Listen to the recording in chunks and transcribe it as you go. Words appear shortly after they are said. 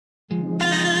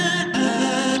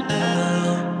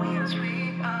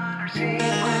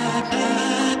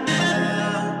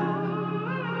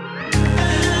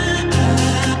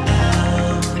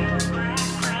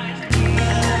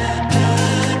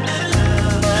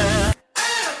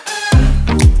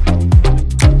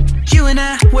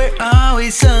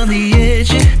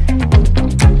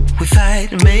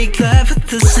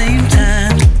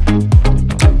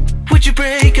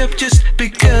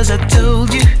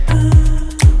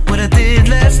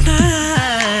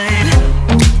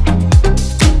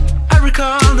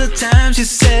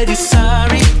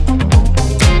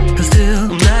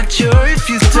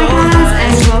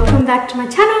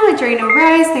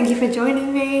Adrineh. Thank you for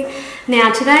joining me.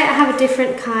 Now today I have a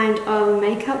different kind of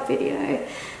makeup video.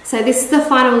 So this is the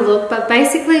final look, but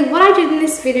basically what I did in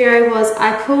this video was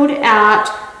I pulled out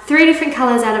 3 different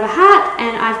colours out of a hat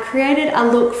and I've created a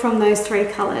look from those 3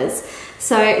 colours.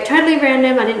 So totally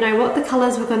random, I didn't know what the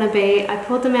colours were going to be. I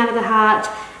pulled them out of the hat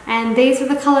and these were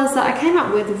the colours that I came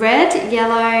up with: red,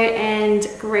 yellow and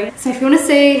green. So if you want to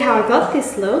see how I got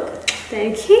this look,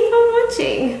 then keep on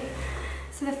watching.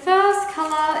 So the first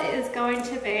colour is going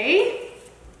to be,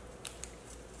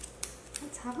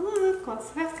 let's have a look,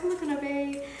 what's the first colour going to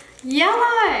be?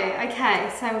 Yellow! Okay,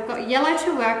 so we've got yellow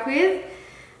to work with.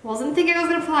 Wasn't thinking I was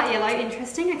going to pull out yellow,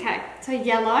 interesting. Okay, so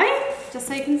yellow, just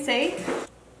so you can see.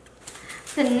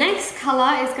 The next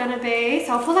colour is going to be,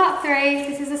 so I'll pull out 3,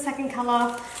 this is the second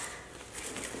colour.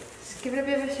 Just give it a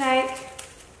bit of a shake.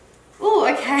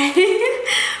 Oh,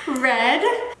 okay, red.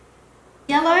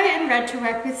 Yellow and red to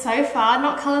work with so far,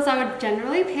 not colours I would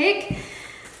generally pick.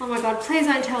 Oh my god, please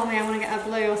don't tell me I want to get a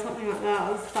blue or something like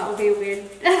that. That would be weird.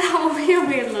 That would be a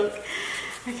weird look.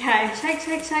 Okay, shake,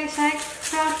 shake, shake, shake.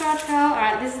 Twirl, twirl, twirl.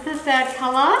 Alright, this is the third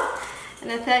colour. And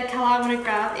the third colour I'm going to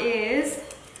grab is,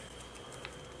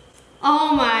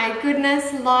 oh my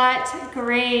goodness, light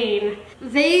green.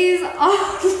 These,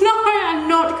 oh no, are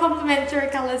not complementary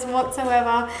colours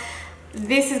whatsoever.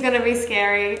 This is going to be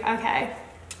scary. Okay,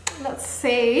 let's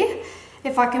see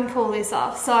if I can pull this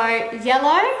off. So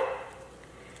yellow,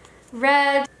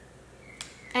 red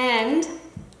and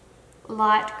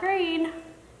light green.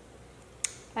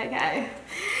 Okay,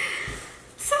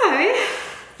 so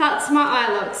that's my eye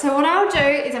look. So what I'll do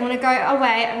is I'm going to go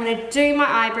away, I'm going to do my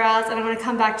eyebrows and I'm going to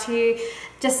come back to you.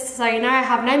 Just so you know, I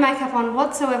have no makeup on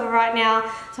whatsoever right now.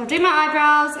 So I'll do my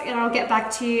eyebrows and I'll get back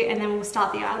to you and then we'll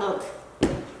start the eye look.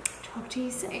 Talk to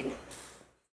you soon.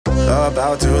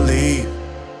 About to leave,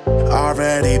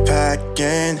 already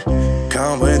packing,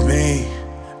 come with me.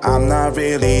 I'm not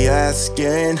really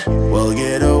asking, we'll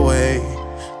get away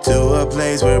to a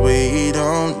place where we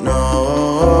don't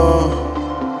know.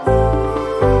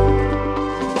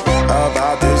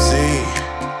 About to see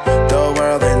the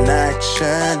world in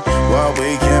action, what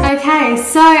we can. Okay,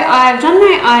 so I've done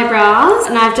my eyebrows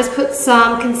and I've just put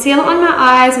some concealer on my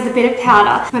eyes with a bit of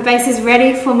powder. My base is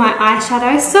ready for my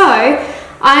eyeshadow, so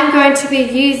I'm going to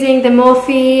be using the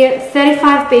Morphe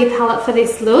 35B palette for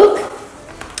this look.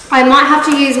 I might have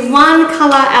to use one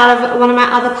colour out of one of my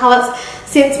other palettes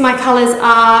since my colours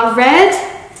are red,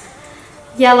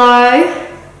 yellow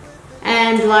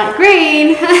and light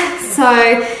green. So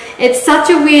it's such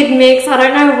a weird mix. I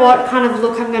don't know what kind of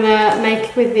look I'm going to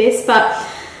make with this, but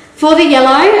for the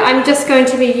yellow I'm just going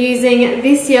to be using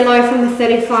this yellow from the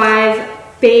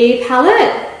 35B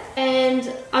palette.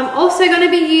 And I'm also going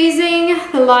to be using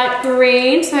the light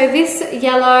green. So this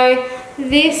yellow,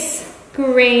 this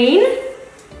green.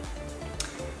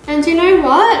 And you know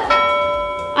what?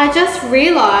 I just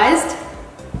realised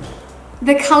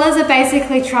the colours are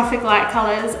basically traffic light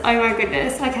colours. Oh my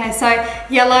goodness. Okay, so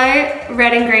yellow,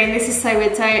 red and green. This is so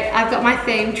weird. So I've got my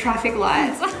theme, traffic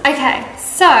lights. Okay,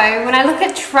 so when I look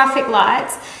at traffic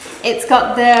lights, it's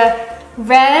got the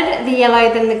red, the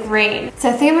yellow, then the green. So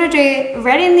I think I'm going to do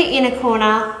red in the inner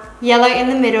corner, yellow in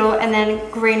the middle, and then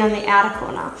green on the outer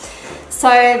corner. So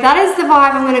that is the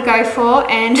vibe I'm going to go for,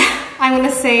 and I'm going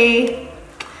to see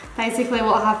basically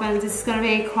what happens. This is going to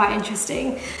be quite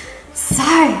interesting. So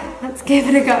let's give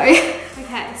it a go.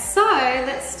 Okay, so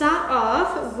let's start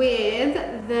off with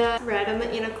the red on the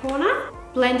inner corner.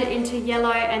 Blend it into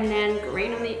yellow and then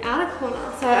green on the outer corner.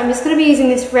 So I'm just going to be using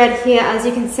this red here. As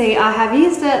you can see, I have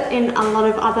used it in a lot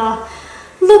of other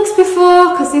looks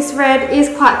before because this red is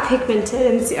quite pigmented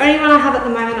and it's the only one I have at the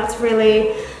moment that's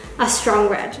really a strong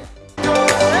red.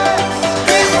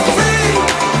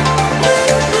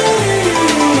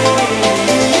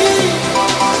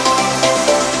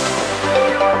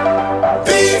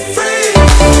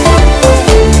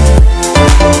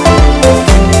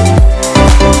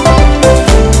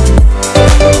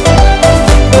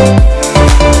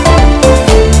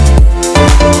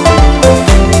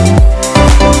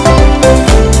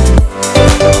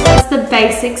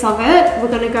 Basics of it. We're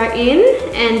going to go in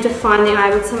and define the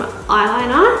eye with some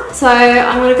eyeliner. So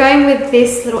I'm going to go in with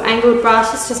this little angled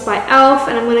brush. It's just by e.l.f.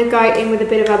 and I'm going to go in with a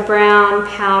bit of a brown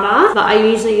powder that I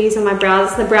usually use on my brows.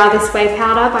 It's the Brow This Way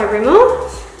powder by Rimmel.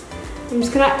 I'm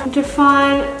just going to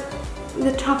define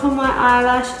the top of my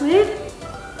eyelash lid.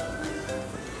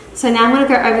 So now I'm going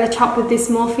to go over the top with this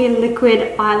Morphe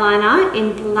liquid eyeliner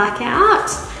in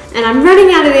Blackout. And I'm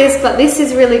running out of this, but this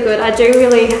is really good. I do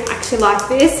really actually like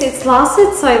this. It's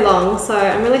lasted so long, so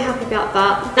I'm really happy about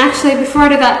that. Actually, before I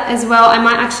do that as well, I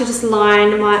might actually just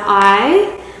line my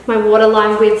eye my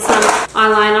waterline with some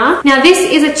eyeliner. Now this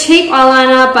is a cheap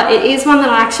eyeliner, but it is one that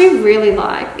I actually really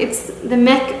like. It's the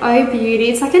Mec O Beauty.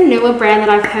 It's like a newer brand that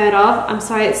I've heard of. I'm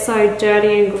sorry it's so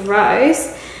dirty and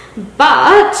gross,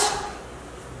 but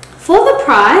for the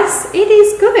price, it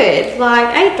is good,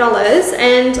 like $8,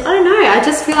 and I don't know, I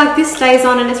just feel like this stays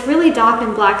on and it's really dark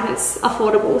and black and it's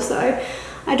affordable, so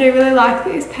I do really like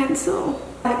this pencil.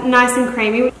 Nice and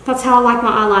creamy. That's how I like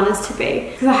my eyeliners to be.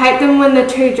 Because I hate them when they're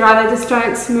too dry, they just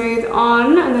don't smooth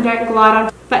on and they don't glide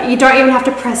on. But you don't even have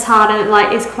to press hard and it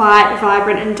like is quite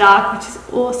vibrant and dark, which is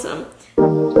awesome.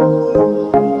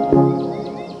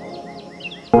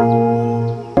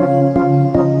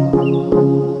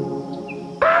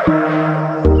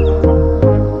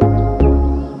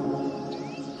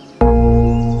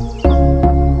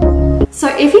 So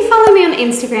if you follow me on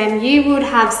Instagram, you would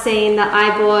have seen that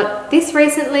I bought this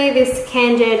recently, this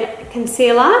Candid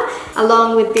concealer,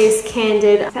 along with this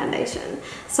Candid foundation.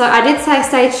 So I did say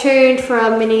stay tuned for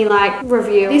a mini like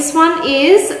review. This one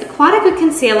is quite a good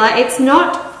concealer. It's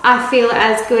not, I feel,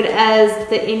 as good as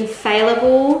the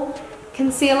Infallible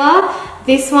concealer.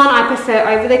 This one I prefer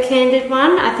over the Candid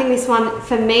one. I think this one,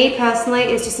 for me personally,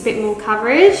 is just a bit more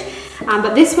coverage.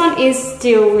 But this one is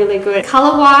still really good.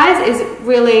 Color wise is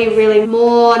really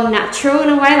more natural in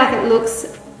a way, like it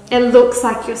looks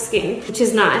like your skin, which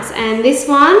is nice. And this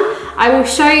one, I will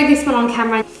show you this one on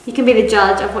camera. You can be the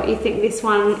judge of what you think this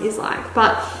one is like.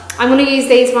 But I'm going to use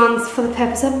these ones for the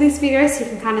purpose of this video so you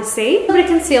can kind of see. A little bit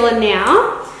of concealer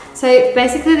now. So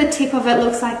basically the tip of it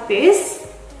looks like this.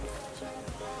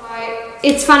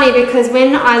 It's funny because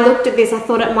when I looked at this, I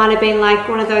thought it might have been like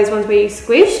one of those ones where you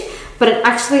squish, but it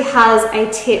actually has a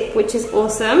tip, which is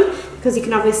awesome because you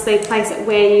can obviously place it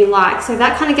where you like. So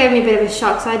that kind of gave me a bit of a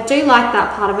shock. So I do like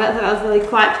that part of it. That was really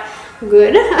quite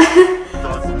good.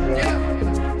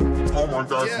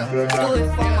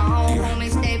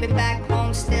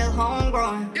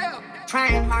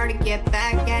 Trying hard to get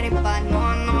back at it, but no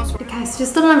one knows. Okay, so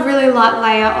just on a really light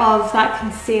layer of that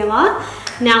concealer.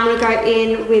 Now I'm going to go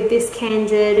in with this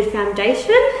Candid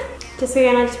foundation. Just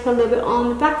again, I just put a little bit on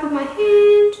the back of my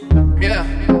hand.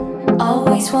 Yeah.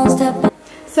 Always one step.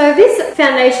 So this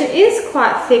foundation is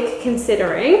quite thick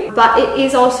considering, but it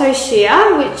is also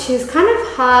sheer, which is kind of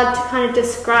hard to kind of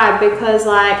describe because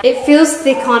like it feels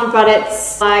thick on, but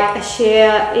it's like a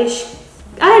sheer-ish.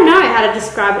 I don't know how to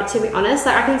describe it, to be honest.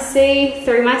 Like I can see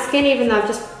through my skin even though I've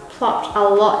just plopped a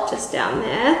lot just down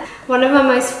there. One of my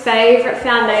most favourite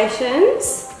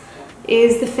foundations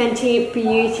is the Fenty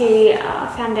Beauty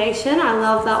foundation. I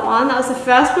love that one. That was the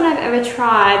first one I've ever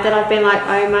tried that I've been like,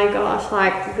 oh my gosh,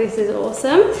 like this is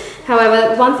awesome.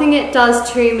 However, one thing it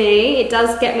does to me, it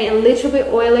does get me a little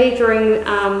bit oily during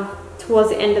towards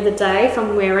the end of the day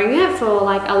from wearing it for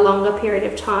like a longer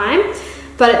period of time.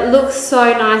 But it looks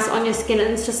so nice on your skin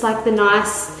and it's just like the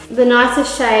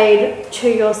nicest shade to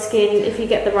your skin if you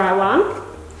get the right one.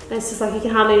 And it's just like you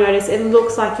can hardly notice. It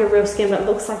looks like your real skin, but it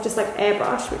looks like just like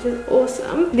airbrush, which is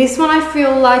awesome. This one I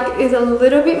feel like is a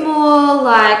little bit more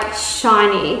like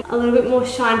shiny, a little bit more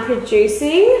shine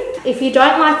producing. If you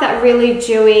don't like that really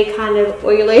dewy kind of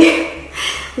oily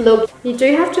look, you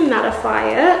do have to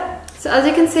mattify it. So as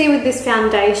you can see with this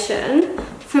foundation,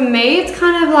 for me it's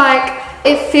kind of like,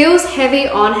 it feels heavy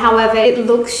on, however, it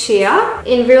looks sheer.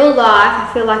 In real life, I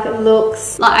feel like it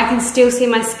looks like I can still see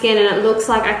my skin and it looks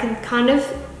like I can kind of,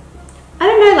 I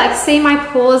don't know, like see my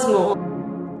pores more.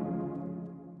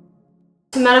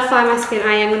 To mattify my skin,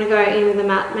 I am going to go in with a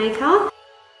matte maker.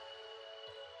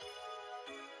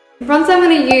 The bronzer I'm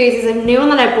going to use is a new one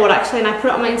that I bought actually, and I put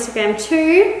it on my Instagram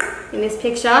too, in this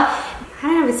picture. I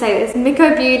don't know how to say this. Mec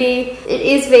O Beauty. It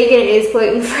is vegan, it is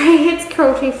gluten free, it's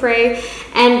cruelty free,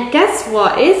 and guess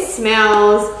what? It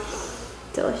smells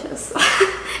delicious.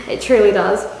 It truly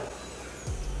does.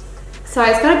 So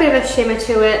it's got a bit of a shimmer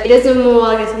to it. It is a more,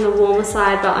 I guess, on the warmer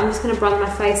side, but I'm just going to bronze my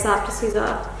face up. Just use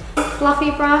a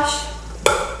fluffy brush.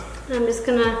 And I'm just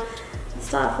going to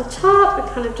start at the top and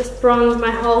kind of just bronze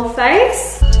my whole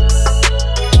face.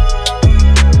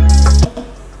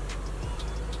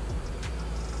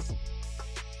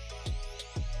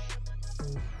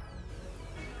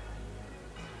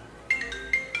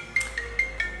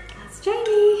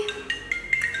 Jamie.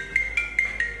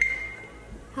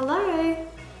 Hello.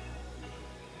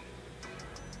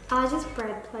 Just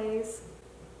bread, please.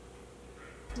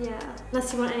 Yeah,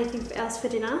 unless you want anything else for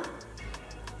dinner.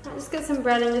 I'll just get some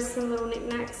bread and just some little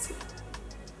knickknacks.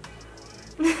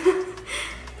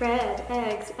 Bread,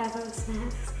 eggs, apple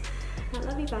snacks. I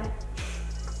love you, bye.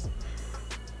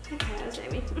 Okay, that was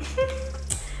Jamie.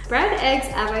 Bread, eggs,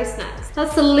 avo snacks.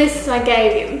 That's the list I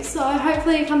gave him. So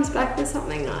hopefully he comes back with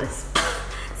something nice.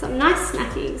 Some nice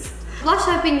snackies. Blush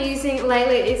I've been using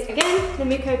lately is, again, the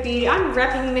Miko Beauty. I'm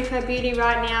repping Miko Beauty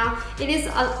right now. It is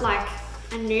like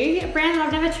a new brand that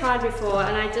I've never tried before,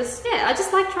 and I just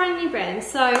like trying new brands.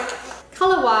 So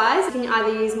color-wise, you can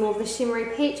either use more of the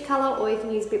shimmery peach color, or you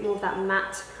can use a bit more of that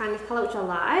matte kind of color, which I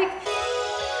like.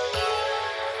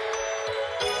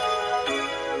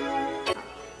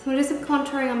 So I'm gonna do some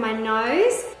contouring on my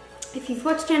nose. If you've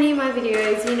watched any of my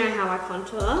videos, you know how I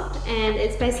contour. And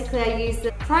it's basically, I use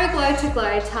the Pro Glow to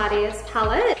Glow Tarteist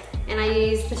palette. And I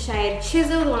use the shade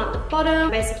Chisel, the one at the bottom.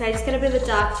 Basically, I just get a bit of the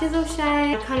dark chisel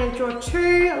shade. I kind of draw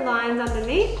 2 lines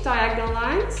underneath, diagonal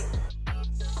lines.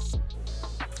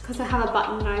 Because I have a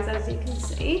button nose, as you can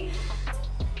see.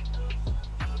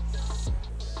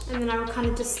 And then I will kind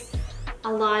of just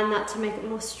align that to make it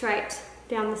more straight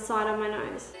down the side of my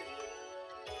nose.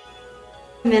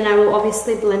 And then I will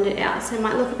obviously blend it out, so it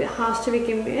might look a bit harsh to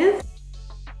begin with.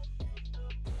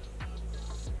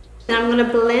 And I'm going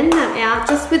to blend that out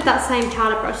just with that same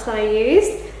powder brush that I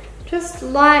used. Just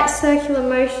light circular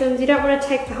motions. You don't want to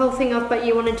take the whole thing off, but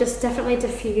you want to just definitely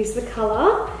diffuse the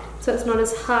colour so it's not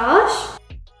as harsh.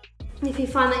 If you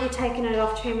find that you're taking it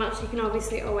off too much, you can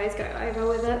obviously always go over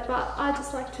with it, but I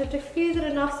just like to diffuse it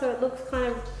enough so it looks kind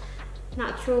of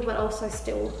natural but also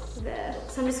still there.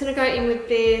 So I'm just going to go in with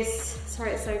this,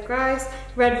 sorry it's so gross,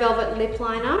 Red Velvet Lip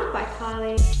Liner by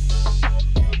Kylie.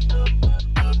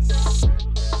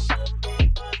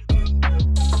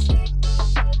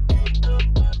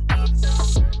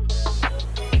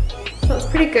 So it's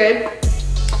pretty good.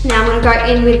 Now I'm going to go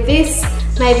in with this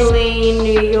Maybelline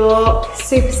New York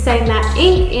Superstay Matte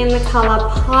Ink in the colour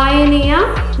Pioneer,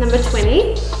 number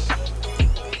 20.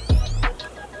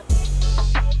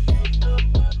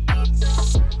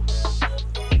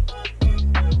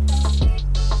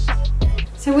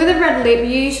 So with a red lip,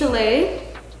 usually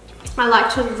I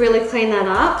like to really clean that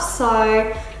up. So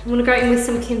I'm going to go in with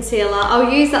some concealer.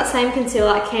 I'll use that same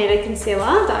concealer, like Candid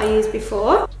Concealer that I used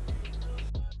before.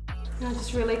 And I'll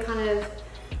just really kind of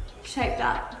shape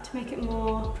that to make it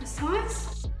more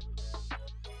precise.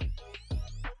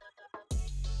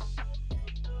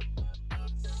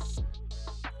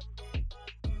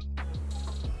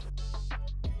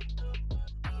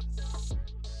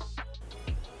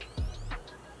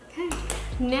 Okay,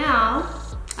 now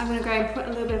I'm going to go and put a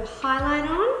little bit of highlight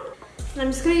on. And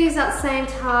I'm just going to use that same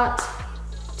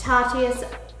Tarteist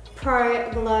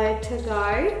Pro Glow to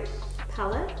Go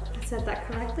palette. I said that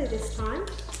correctly this time.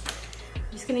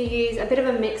 I'm just going to use a bit of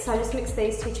a mix, so I just mix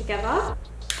these two together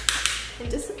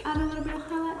and just add a little bit of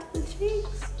highlight to the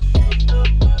cheeks.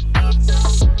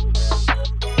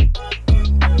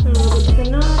 A little bit to the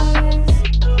nose,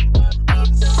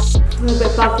 a little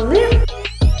bit above the lip,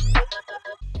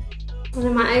 and I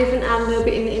might even add a little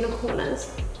bit in the inner corners.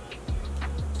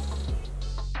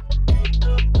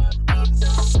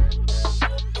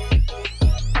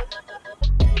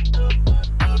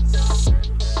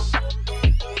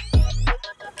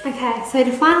 Okay, so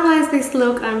to finalise this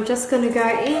look, I'm just going to go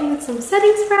in with some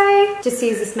setting spray. Just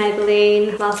use this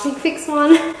Maybelline Lasting Fix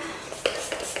one.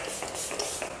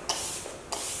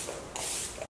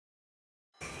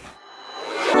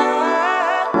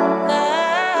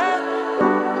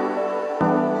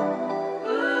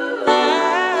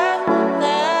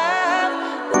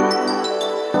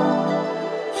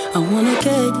 I wanna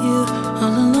get you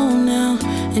all alone now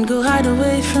and go hide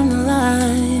away from the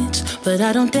lights. But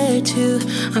I don't dare to,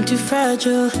 I'm too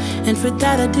fragile, and for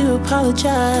that I do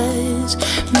apologize.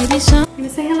 Maybe some. I'm gonna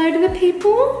say hello to the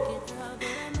people.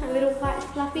 A little white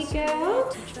fluffy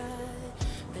girl.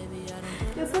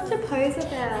 You're such a poser,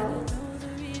 Belle.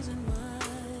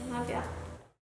 Love ya.